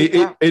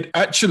 It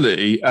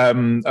actually,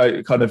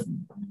 kind of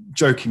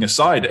joking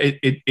aside,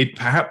 it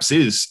perhaps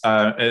is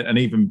an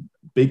even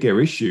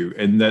bigger issue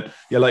in that,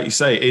 like you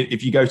say,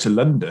 if you go to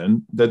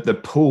London, the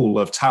pool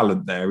of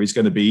talent there is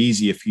going to be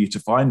easier for you to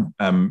find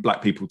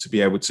black people to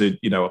be able to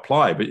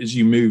apply. But as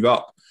you move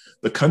up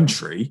the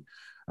country,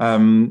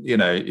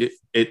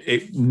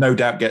 it no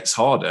doubt gets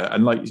harder,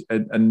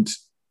 and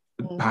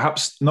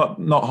perhaps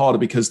not harder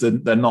because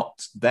they're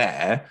not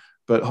there,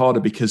 but harder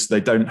because they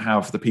don't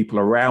have the people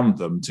around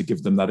them to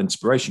give them that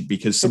inspiration.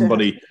 Because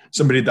somebody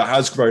that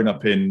has grown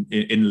up in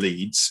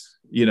Leeds,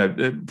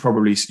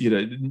 probably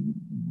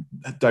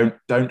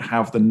don't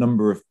have the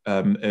number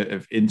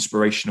of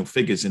inspirational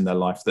figures in their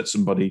life that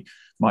somebody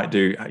might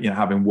do,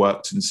 having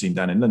worked and seen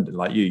down in London,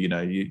 like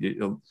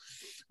you're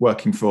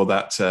working for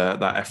that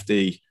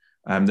FD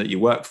that you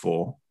work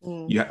for.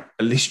 At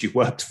least you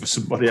worked for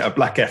somebody at a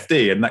black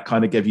FD, and that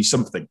kind of gave you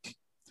something.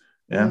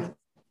 Yeah.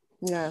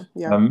 Yeah.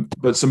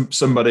 But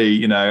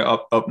somebody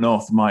up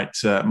north might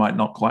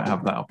not quite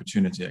have that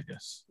opportunity, I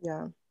guess.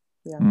 Yeah.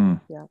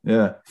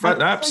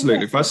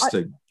 Absolutely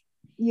fascinating.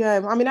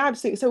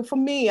 Absolutely. So for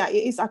me,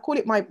 I call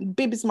it my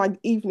bib is my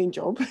evening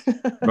job,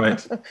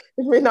 right?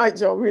 It's my night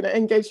job,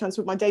 engage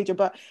transfer with my day job.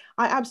 But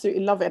I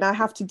absolutely love it, and I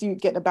have to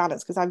get the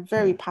balance, because I'm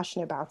very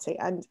passionate about it,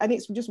 and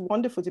it's just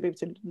wonderful to be able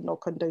to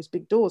knock on those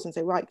big doors and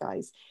say, right,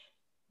 guys,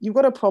 you've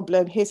got a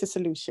problem, here's a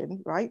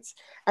solution, right?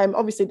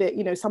 Obviously,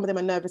 some of them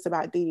are nervous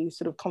about the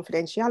sort of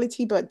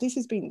confidentiality, but this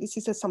is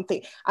just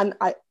something, and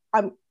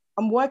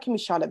I'm working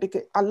with Charlotte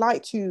because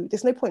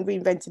there's no point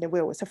reinventing the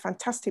wheel. It's a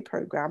fantastic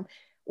program.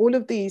 All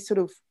of these sort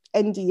of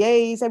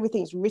NDAs,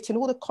 everything's written,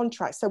 all the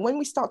contracts. So when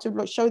we start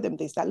to show them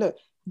this, that look,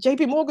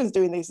 JP Morgan's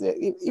doing this,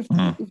 if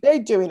they're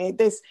doing it,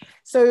 this.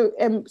 So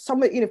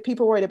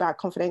people worried about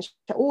confidential,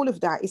 all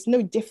of that is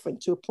no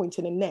different to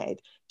appointing a NED.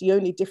 The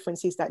only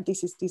difference is that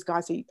these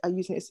guys are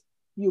using it,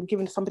 you're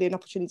giving somebody an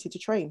opportunity to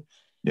train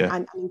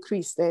and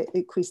increase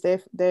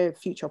their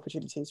future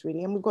opportunities,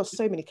 really. And we've got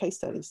so many case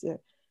studies there.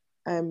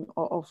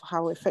 of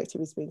how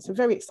effective it's been. So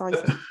very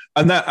exciting.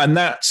 And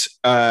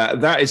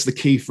that is the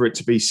key for it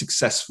to be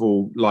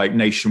successful, like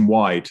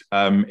nationwide,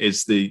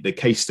 is the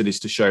case studies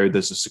to show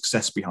there's a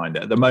success behind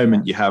it. At the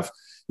moment, you have,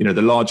 the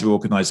larger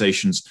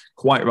organizations,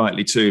 quite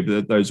rightly too,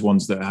 but those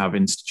ones that have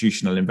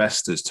institutional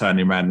investors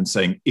turning around and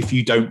saying, if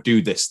you don't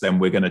do this, then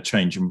we're going to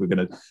change and we're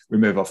going to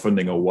remove our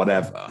funding or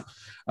whatever.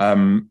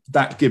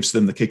 That gives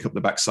them the kick up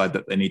the backside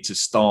that they need to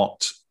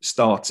start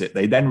it.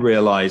 They then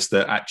realize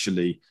that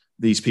actually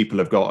these people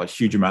have got a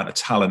huge amount of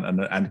talent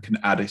and can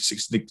add a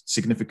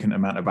significant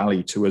amount of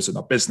value to us and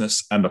our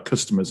business and our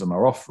customers and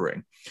our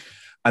offering.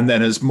 And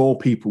then as more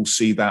people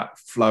see that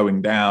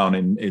flowing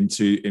down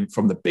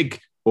from the big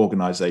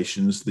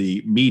organizations,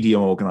 the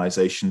medium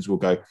organizations will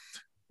go,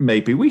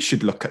 maybe we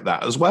should look at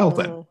that as well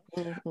then.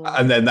 Mm-hmm.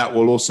 And then that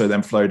will also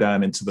then flow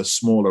down into the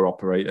smaller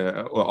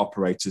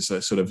operators,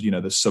 sort of,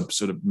 the sub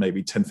sort of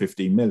maybe 10,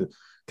 15 mil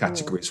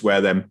categories, where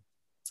then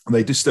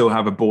they do still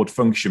have a board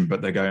function,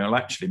 but they're going, well,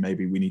 actually,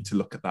 maybe we need to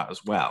look at that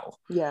as well.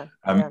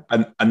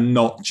 And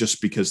not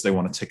just because they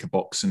want to tick a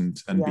box and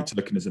be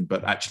tokenism,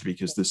 but actually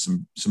because there's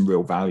some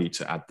real value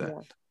to add there.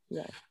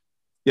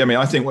 I mean,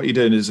 I think what you're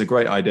doing is a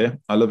great idea.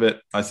 I love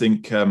it. I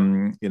think,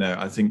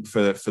 I think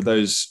for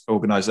those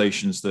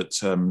organizations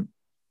that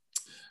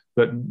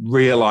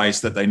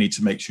realize that they need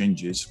to make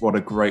changes, what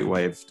a great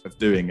way of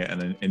doing it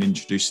and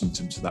introducing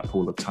them to that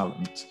pool of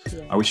talent.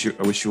 I wish you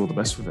all the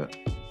best with it.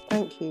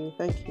 Thank you.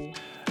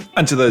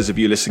 And to those of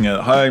you listening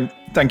at home,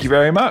 thank you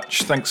very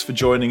much. Thanks for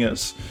joining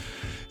us.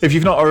 If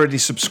you've not already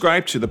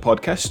subscribed to the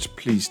podcast,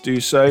 please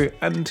do so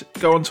and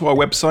go onto our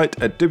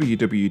website at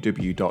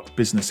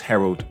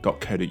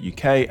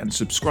www.businessherald.co.uk and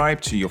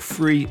subscribe to your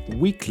free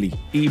weekly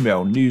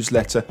email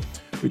newsletter,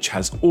 which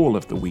has all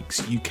of the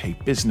week's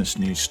UK business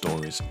news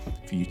stories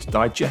for you to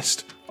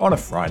digest on a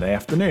Friday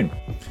afternoon.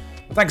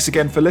 Thanks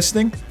again for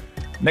listening.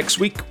 Next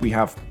week, we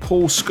have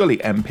Paul Scully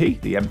MP,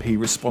 the MP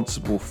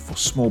responsible for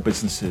small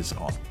businesses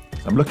on.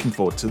 I'm looking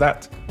forward to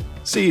that.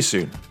 See you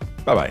soon.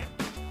 Bye-bye.